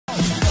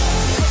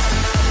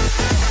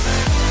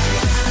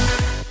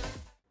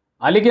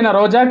అలిగిన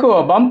రోజాకు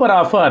bumper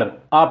offer.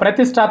 ఆ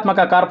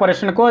ప్రతిష్టాత్మక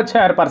కార్పొరేషన్కు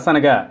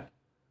చైర్పర్సన్గా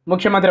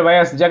ముఖ్యమంత్రి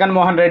వైఎస్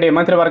జగన్మోహన్ రెడ్డి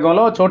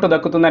మంత్రివర్గంలో చోటు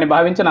దక్కుతుందని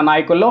భావించిన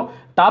నాయకుల్లో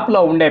టాప్లో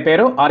ఉండే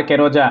పేరు ఆర్కే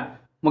రోజా.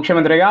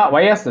 ముఖ్యమంత్రిగా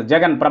వైఎస్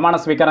జగన్ ప్రమాణ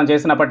స్వీకారం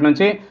చేసినప్పటి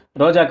నుంచి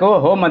రోజాకు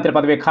హోంమంత్రి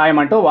పదవి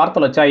ఖాయమంటూ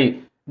వార్తలొచ్చాయి.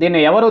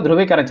 దీన్ని ఎవరూ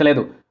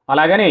ధృవీకరించలేదు.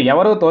 అలాగని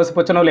ఎవరూ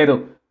తోసిపుచ్చనూ లేదు.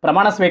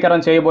 ప్రమాణ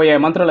స్వీకారం చేయబోయే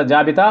మంత్రుల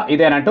జాబితా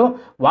ఇదేనంటూ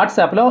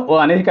వాట్సాప్లో ఓ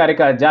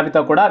అనధికారిక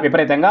జాబితా కూడా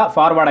విపరీతంగా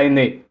ఫార్వర్డ్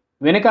అయింది.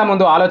 వెనుక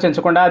ముందు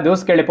ఆలోచించకుండా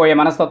దూసుకెళ్లిపోయే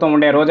మనస్తత్వం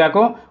ఉండే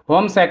రోజాకు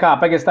హోంశాఖ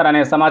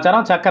అప్పగిస్తారనే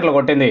సమాచారం చక్కర్లు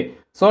కొట్టింది.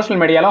 సోషల్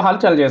మీడియాలో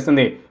హల్చల్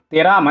చేసింది.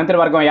 తీరా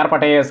మంత్రివర్గం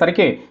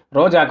ఏర్పాటయ్యేసరికి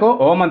రోజాకు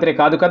హోంమంత్రి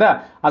కాదు కదా,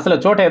 అసలు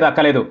చోటే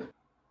దక్కలేదు.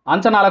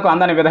 అంచనాలకు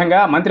అందని విధంగా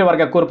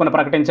మంత్రివర్గ కూర్పును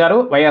ప్రకటించారు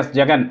వైఎస్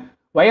జగన్.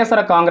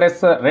 వైఎస్ఆర్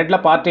కాంగ్రెస్ రెడ్ల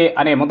పార్టీ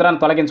అనే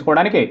ముద్రను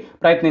తొలగించుకోవడానికి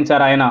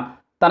ప్రయత్నించారు ఆయన.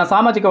 తన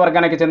సామాజిక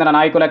వర్గానికి చెందిన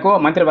నాయకులకు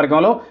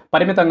మంత్రివర్గంలో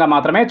పరిమితంగా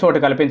మాత్రమే చోటు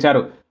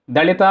కల్పించారు.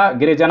 దళిత,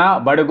 గిరిజన,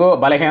 బడుగు,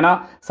 బలహీన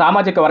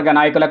సామాజిక వర్గ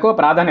నాయకులకు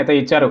ప్రాధాన్యత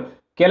ఇచ్చారు.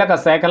 కీలక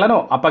శాఖలను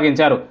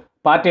అప్పగించారు.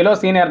 పార్టీలో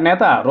సీనియర్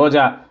నేత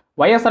రోజా.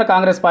 వైఎస్ఆర్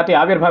కాంగ్రెస్ పార్టీ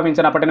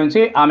ఆవిర్భవించినప్పటి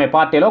నుంచి ఆమె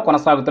పార్టీలో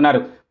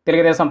కొనసాగుతున్నారు.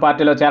 తెలుగుదేశం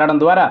పార్టీలో చేరడం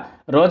ద్వారా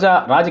రోజా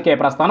రాజకీయ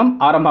ప్రస్థానం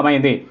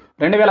ఆరంభమైంది.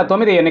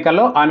 2009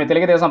 ఎన్నికల్లో ఆమె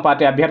తెలుగుదేశం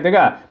పార్టీ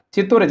అభ్యర్థిగా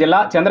చిత్తూరు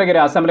జిల్లా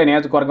చంద్రగిరి అసెంబ్లీ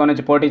నియోజకవర్గం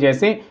నుంచి పోటీ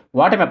చేసి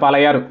ఓటమి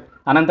పాలయ్యారు.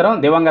 అనంతరం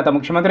దివంగత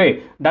ముఖ్యమంత్రి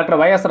డాక్టర్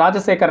వైఎస్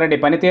రాజశేఖర రెడ్డి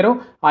పనితీరు,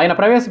 ఆయన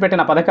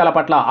ప్రవేశపెట్టిన పథకాల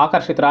పట్ల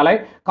ఆకర్షితురాలై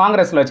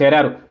కాంగ్రెస్లో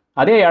చేరారు.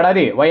 అదే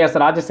ఏడాది వైఎస్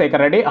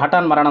రాజశేఖర రెడ్డి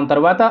హఠాన్మరణం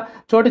తరువాత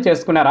చోటు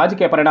చేసుకున్న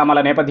రాజకీయ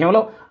పరిణామాల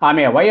నేపథ్యంలో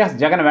ఆమె వైఎస్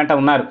జగన్ వెంట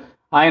ఉన్నారు.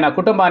 ఆయన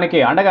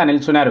కుటుంబానికి అండగా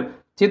నిల్చున్నారు.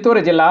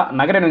 చిత్తూరు జిల్లా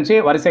నగరి నుంచి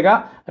వరుసగా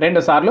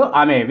 2 సార్లు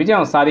ఆమె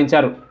విజయం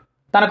సాధించారు.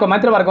 తనకు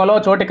మంత్రివర్గంలో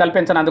చోటు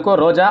కల్పించినందుకు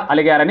రోజా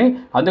అలిగారని,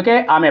 అందుకే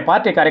ఆమె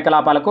పార్టీ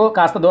కార్యకలాపాలకు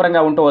కాస్త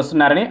దూరంగా ఉంటూ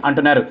వస్తున్నారని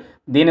అంటున్నారు.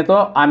 దీనితో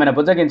ఆమెను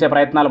బుజ్జగించే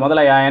ప్రయత్నాలు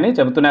మొదలయ్యాయని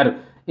చెబుతున్నారు.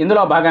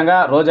 ఇందులో భాగంగా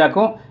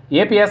రోజాకు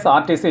ఏపీఎస్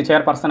ఆర్టీసీ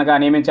చైర్పర్సన్గా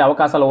నియమించే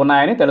అవకాశాలు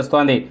ఉన్నాయని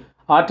తెలుస్తోంది.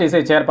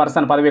 ఆర్టీసీ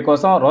చైర్పర్సన్ పదవి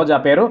కోసం రోజా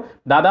పేరు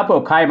దాదాపు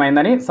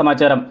ఖాయమైందని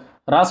సమాచారం.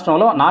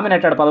 రాష్ట్రంలో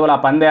నామినేటెడ్ పదవుల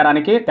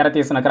పందేరానికి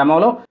తెరతీసిన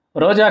క్రమంలో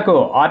రోజాకు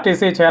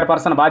ఆర్టీసీ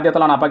చైర్పర్సన్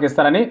బాధ్యతలను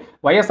అప్పగిస్తారని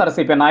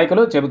వైఎస్ఆర్సీపీ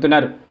నాయకులు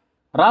చెబుతున్నారు.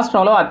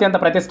 రాష్ట్రంలో అత్యంత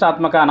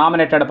ప్రతిష్టాత్మక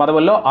నామినేటెడ్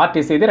పదవుల్లో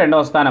ఆర్టీసీది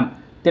 2వ స్థానం.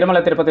 తిరుమల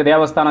తిరుపతి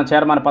దేవస్థానం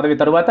చైర్మన్ పదవి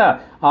తరువాత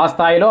ఆ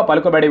స్థాయిలో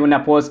పలుకుబడి ఉన్న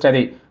పోస్ట్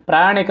అది.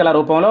 ప్రయాణికుల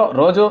రూపంలో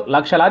రోజు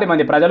లక్షలాది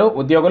మంది ప్రజలు,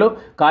 ఉద్యోగులు,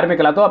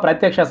 కార్మికులతో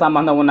ప్రత్యక్ష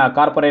సంబంధం ఉన్న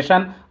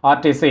కార్పొరేషన్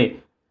ఆర్టీసీ.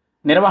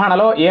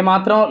 నిర్వహణలో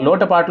ఏమాత్రం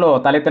లోటుపాట్లు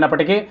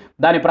తలెత్తినప్పటికీ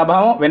దాని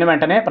ప్రభావం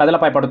వెనువెంటనే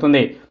ప్రజలపై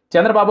పడుతుంది.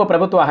 చంద్రబాబు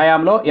ప్రభుత్వ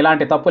హయాంలో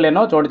ఇలాంటి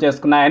తప్పులెన్నో చోటు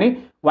చేసుకున్నాయని,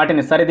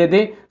 వాటిని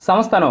సరిదిద్ది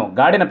సంస్థను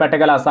గాడిన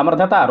పెట్టగల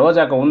సమర్థత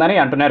రోజాకు ఉందని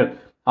అంటున్నారు.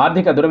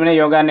 ఆర్థిక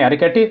దుర్వినియోగాన్ని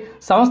అరికట్టి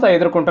సంస్థ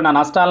ఎదుర్కొంటున్న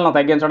నష్టాలను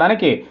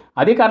తగ్గించడానికి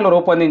అధికారులు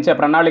రూపొందించే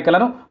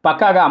ప్రణాళికలను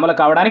పక్కాగా అమలు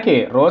కావడానికి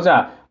రోజా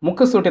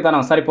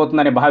ముక్కుసూటితనం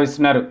సరిపోతుందని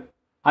భావిస్తున్నారు.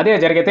 అదే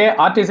జరిగితే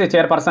ఆర్టీసీ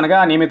చైర్పర్సన్గా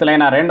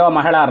నియమితులైన 2వ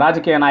మహిళా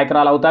రాజకీయ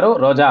నాయకురాలవుతారు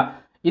రోజా.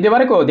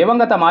 ఇదివరకు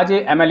దివంగత మాజీ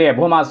ఎమ్మెల్యే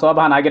భూమా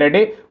శోభా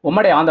నాగిరెడ్డి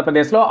ఉమ్మడి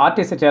ఆంధ్రప్రదేశ్లో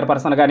ఆర్టీసీ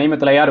చైర్పర్సన్గా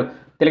నియమితులయ్యారు.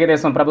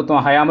 తెలుగుదేశం ప్రభుత్వం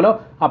హయాంలో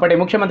అప్పటి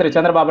ముఖ్యమంత్రి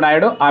చంద్రబాబు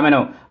నాయుడు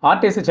ఆమెను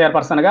ఆర్టీసీ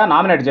చైర్పర్సన్గా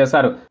నామినేట్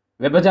చేశారు.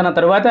 విభజన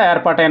తరువాత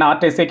ఏర్పాటైన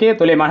ఆర్టీసీకి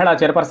తొలి మహిళా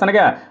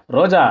చైర్పర్సన్గా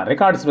రోజా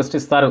రికార్డు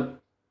సృష్టిస్తారు.